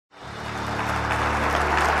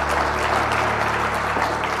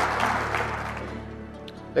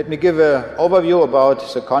Let me give an overview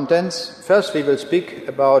about the contents. First, we will speak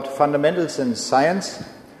about fundamentals in science,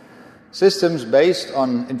 systems based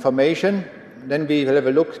on information. Then we will have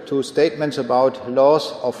a look to statements about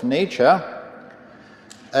laws of nature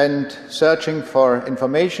and searching for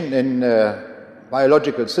information in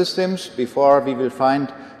biological systems. Before we will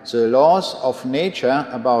find the laws of nature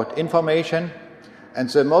about information. And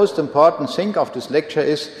the most important thing of this lecture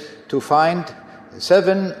is to find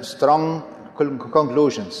 7 strong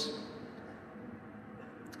conclusions.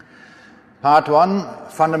 Part 1,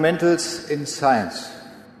 Fundamentals in Science.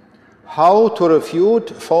 How to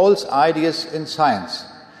refute false ideas in science.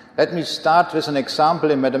 Let me start with an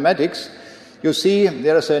example in mathematics. You see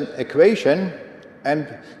there is an equation,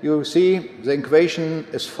 and you see the equation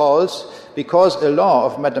is false because a law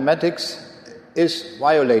of mathematics is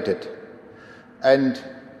violated. And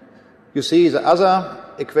you see the other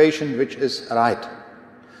equation which is right.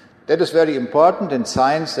 That is very important in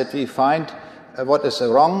science, that we find what is the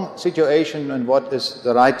wrong situation and what is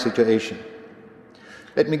the right situation.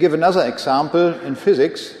 Let me give another example in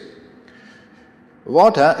physics.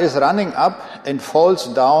 Water is running up and falls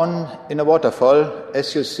down in a waterfall,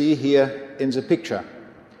 as you see here in the picture.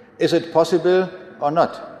 Is it possible or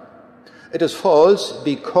not? It is false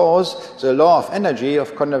because the law of energy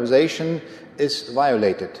of conservation is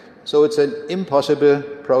violated. So it's an impossible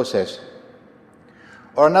process.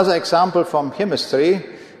 Or another example from chemistry,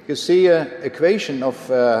 you see an equation of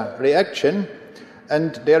reaction,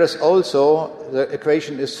 and there is also the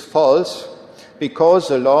equation is false because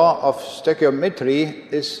the law of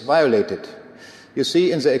stoichiometry is violated. You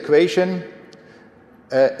see in the equation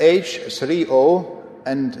H3O,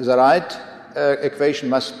 and the right equation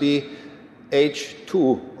must be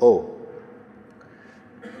H2O.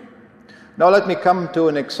 Now let me come to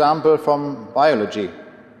an example from biology.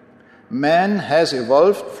 Man has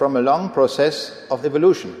evolved from a long process of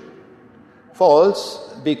evolution.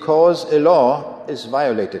 False, because a law is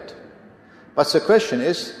violated. But the question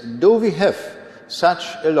is, do we have such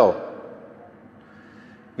a law?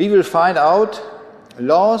 We will find out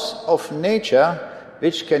laws of nature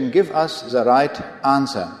which can give us the right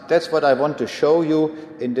answer. That's what I want to show you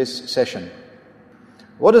in this session.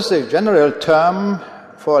 What is the general term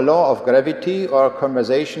for a law of gravity or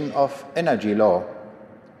conservation of energy law?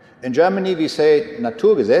 In Germany we say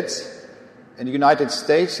Naturgesetz, in the United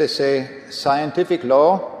States they say scientific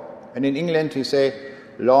law, and in England we say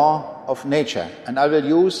law of nature, and I will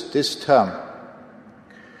use this term.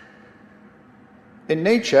 In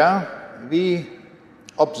nature we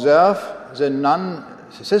observe the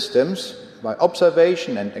non-systems by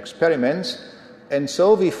observation and experiments, and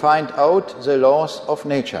so we find out the laws of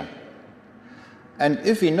nature. And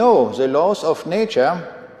if we know the laws of nature,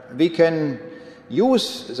 we can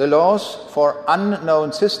use the laws for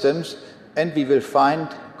unknown systems, and we will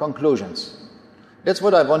find conclusions. That's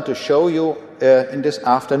what I want to show you in this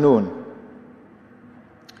afternoon.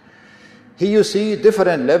 Here you see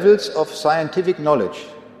different levels of scientific knowledge.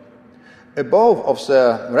 Above of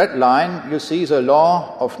the red line you see the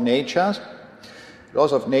laws of nature,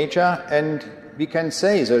 and we can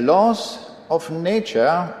say the laws of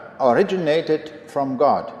nature originated from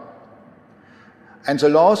God. And the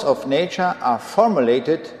laws of nature are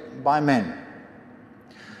formulated by men.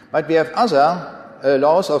 But we have other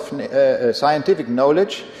laws of scientific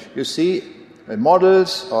knowledge. You see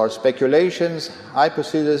models or speculations,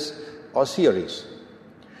 hypotheses or theories.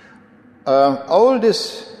 All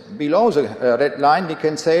this below the red line we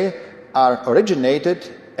can say are originated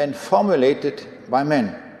and formulated by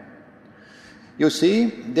men. You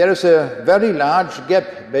see, there is a very large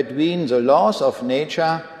gap between the laws of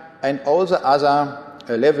nature and all the other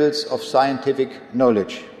levels of scientific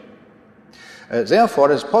knowledge.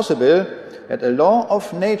 Therefore, it is possible that a law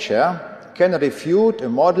of nature can refute a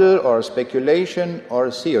model or a speculation or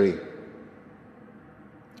a theory.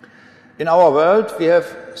 In our world, we have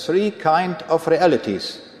 3 kinds of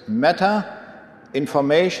realities: matter,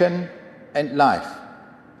 information, and life.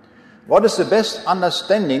 What is the best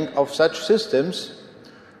understanding of such systems?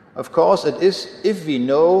 Of course, it is if we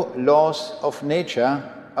know laws of nature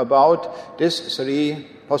about these 3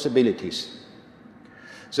 possibilities.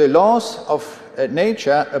 The laws of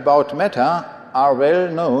nature about matter are well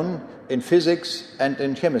known in physics and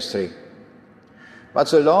in chemistry. But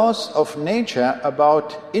the laws of nature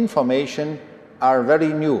about information are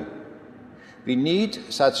very new. We need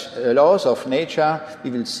such laws of nature,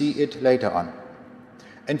 we will see it later on.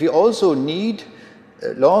 And we also need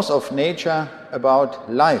laws of nature about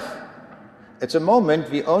life. At the moment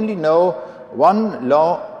we only know one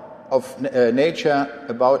law of nature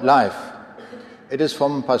about life. It is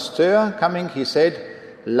from Pasteur coming. He said,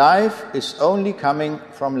 life is only coming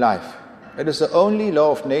from life. It is the only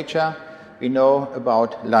law of nature we know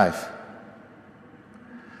about life.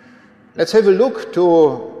 Let's have a look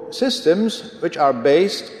to systems which are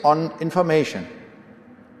based on information.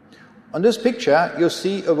 On this picture you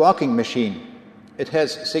see a walking machine. It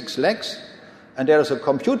has 6 legs and there is a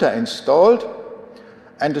computer installed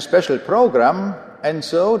and a special program, and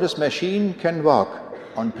so this machine can walk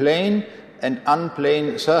on plane and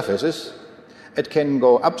unplane surfaces. It can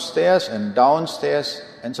go upstairs and downstairs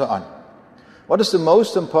and so on. What is the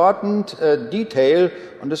most important detail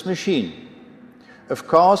on this machine? Of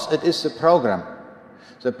course, it is the program.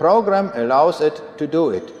 The program allows it to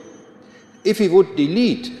do it. If we would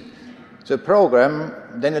delete the program,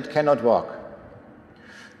 then it cannot walk.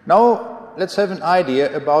 Now, let's have an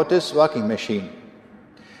idea about this walking machine.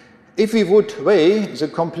 If we would weigh the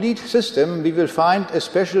complete system, we will find a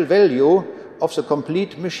special value of the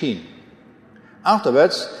complete machine.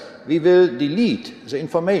 Afterwards, we will delete the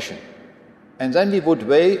information, and then we would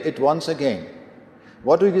weigh it once again.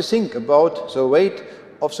 What do you think about the weight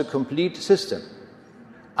of the complete system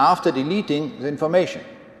after deleting the information?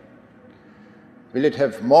 Will it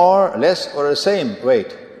have more, less, or the same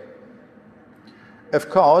weight? Of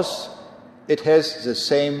course, it has the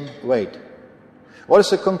same weight. What is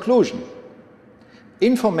the conclusion?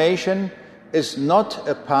 Information is not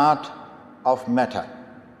a part of matter.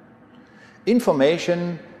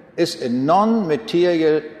 Information is a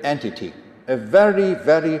non-material entity, a very,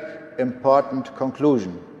 very important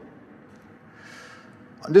conclusion.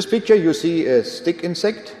 On this picture you see a stick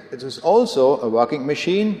insect. It is also a walking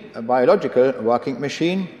machine, a biological walking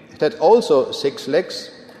machine. It has also 6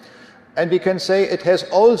 legs, and we can say it has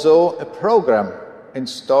also a program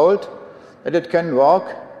installed that it can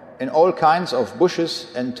walk in all kinds of bushes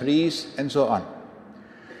and trees and so on.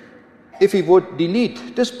 If we would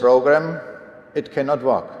delete this program, it cannot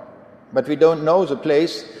walk. But we don't know the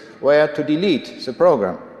place where to delete the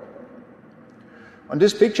program. On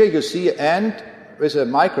this picture you see an ant with a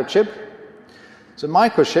microchip. The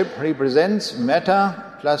microchip represents matter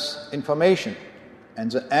plus information,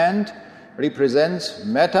 and the ant represents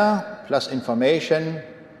matter plus information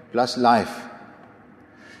plus life.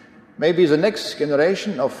 Maybe the next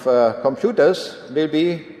generation of computers will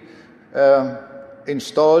be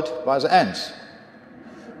installed by the ants.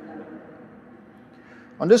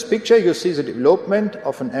 On this picture you see the development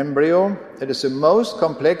of an embryo that is the most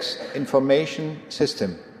complex information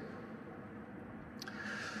system.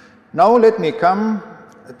 Now let me come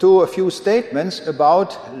to a few statements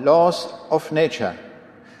about laws of nature.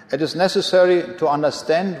 It is necessary to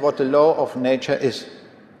understand what the law of nature is.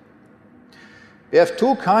 We have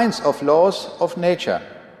 2 kinds of laws of nature.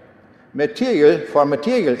 Material for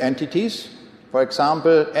material entities, for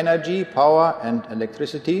example, energy, power and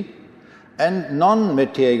electricity, and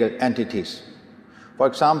non-material entities, for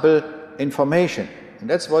example, information. And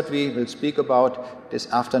that's what we will speak about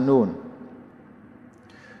this afternoon.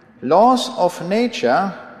 Laws of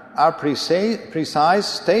nature are precise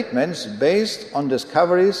statements based on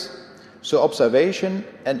discoveries through observation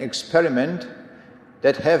and experiment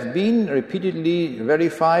that have been repeatedly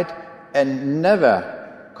verified and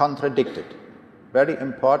never contradicted. Very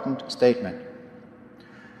important statement.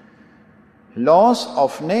 Laws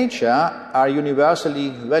of nature are universally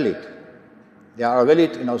valid. They are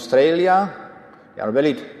valid in Australia, they are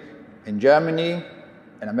valid in Germany,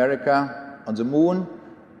 in America, on the moon,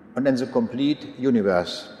 and in the complete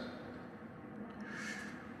universe.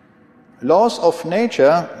 Laws of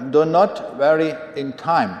nature do not vary in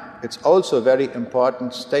time. It's also a very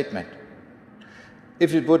important statement.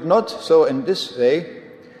 If it would not so in this way,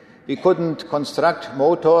 we couldn't construct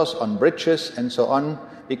motors on bridges and so on,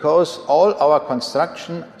 because all our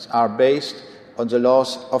constructions are based on the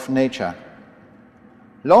laws of nature.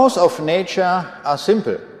 Laws of nature are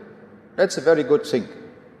simple. That's a very good thing.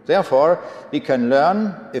 Therefore, we can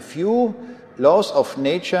learn a few laws of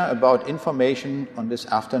nature about information on this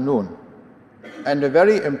afternoon. And a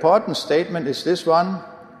very important statement is this one: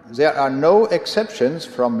 there are no exceptions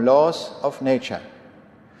from laws of nature.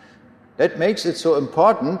 That makes it so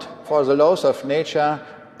important for the laws of nature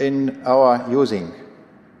in our using.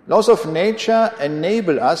 Laws of nature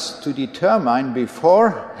enable us to determine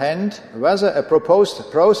beforehand whether a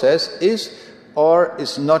proposed process is or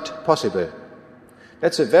is not possible.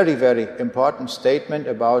 That's a very, very important statement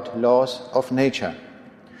about laws of nature.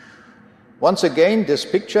 Once again, this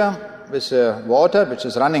picture with water which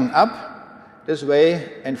is running up this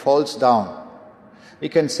way and falls down. We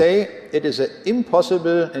can say it is an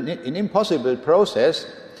impossible process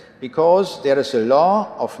because there is a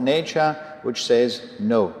law of nature which says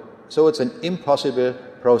no. So it's an impossible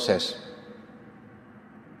process.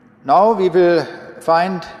 Now we will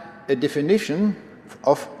find a definition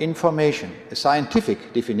of information, a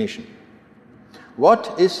scientific definition.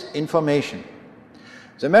 What is information?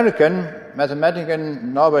 The American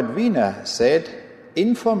mathematician Dr. Werner said,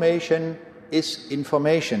 information is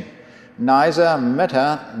information, neither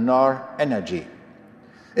matter nor energy.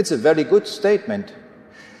 It's a very good statement.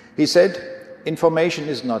 He said, information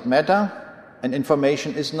is not matter and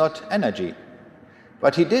information is not energy.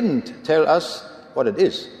 But he didn't tell us what it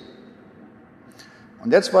is.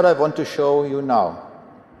 And that's what I want to show you now.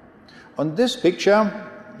 On this picture,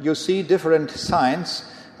 you see different signs,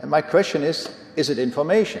 and my question is it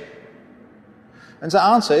information? And the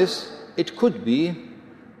answer is, it could be,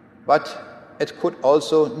 but it could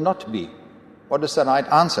also not be. What is the right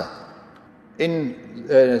answer? In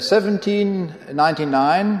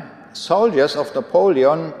 1799, soldiers of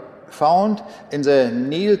Napoleon found in the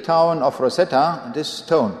Nile town of Rosetta this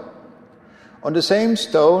stone. On the same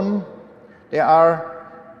stone, there are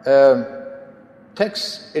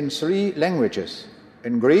texts in 3 languages,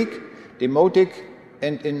 in Greek, Demotic,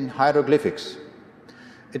 and in hieroglyphics.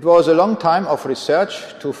 It was a long time of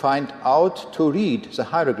research to find out to read the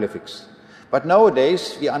hieroglyphics. But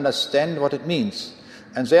nowadays we understand what it means,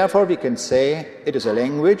 and therefore we can say it is a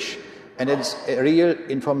language and it's a real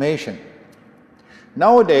information.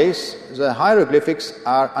 Nowadays the hieroglyphics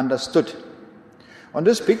are understood. On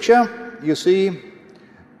this picture you see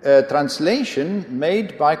a translation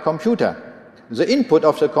made by computer. The input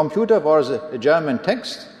of the computer was a German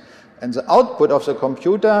text, and the output of the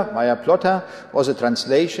computer via plotter was a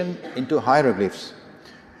translation into hieroglyphs.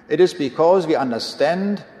 It is because we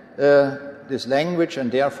understand this language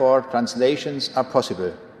and therefore translations are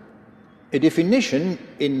possible. A definition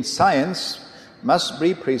in science must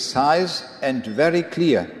be precise and very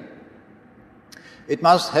clear. It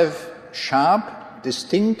must have sharp,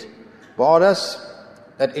 distinct borders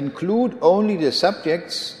that include only the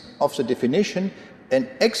subjects of the definition and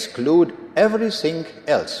exclude everything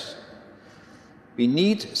else. We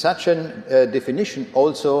need such a definition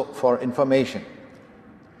also for information.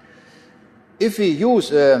 If we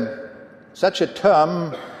use such a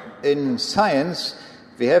term in science,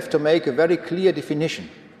 we have to make a very clear definition.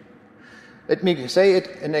 Let me say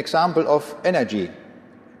it an example of energy.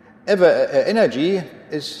 Energy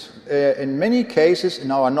is in many cases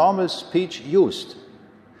in our normal speech used.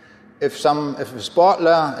 If a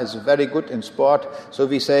sportler is very good in sport, so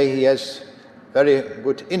we say he has very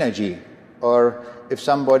good energy. Or if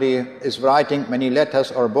somebody is writing many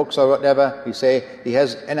letters or books or whatever, we say he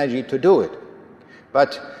has energy to do it.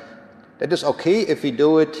 But that is okay if we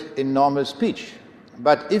do it in normal speech.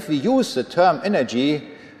 But if we use the term energy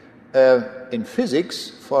in physics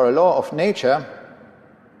for a law of nature,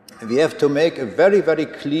 we have to make a very, very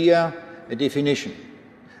clear definition.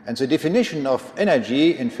 And the definition of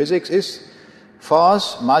energy in physics is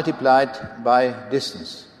force multiplied by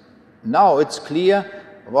distance. Now it's clear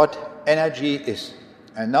what energy is.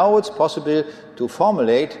 And now it's possible to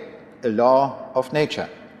formulate a law of nature.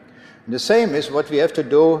 And the same is what we have to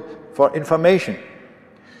do for information.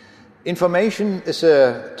 Information is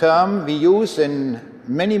a term we use in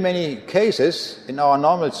many, many cases in our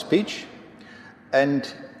normal speech.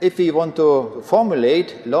 And if we want to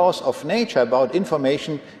formulate laws of nature about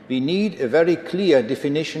information, we need a very clear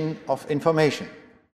definition of information.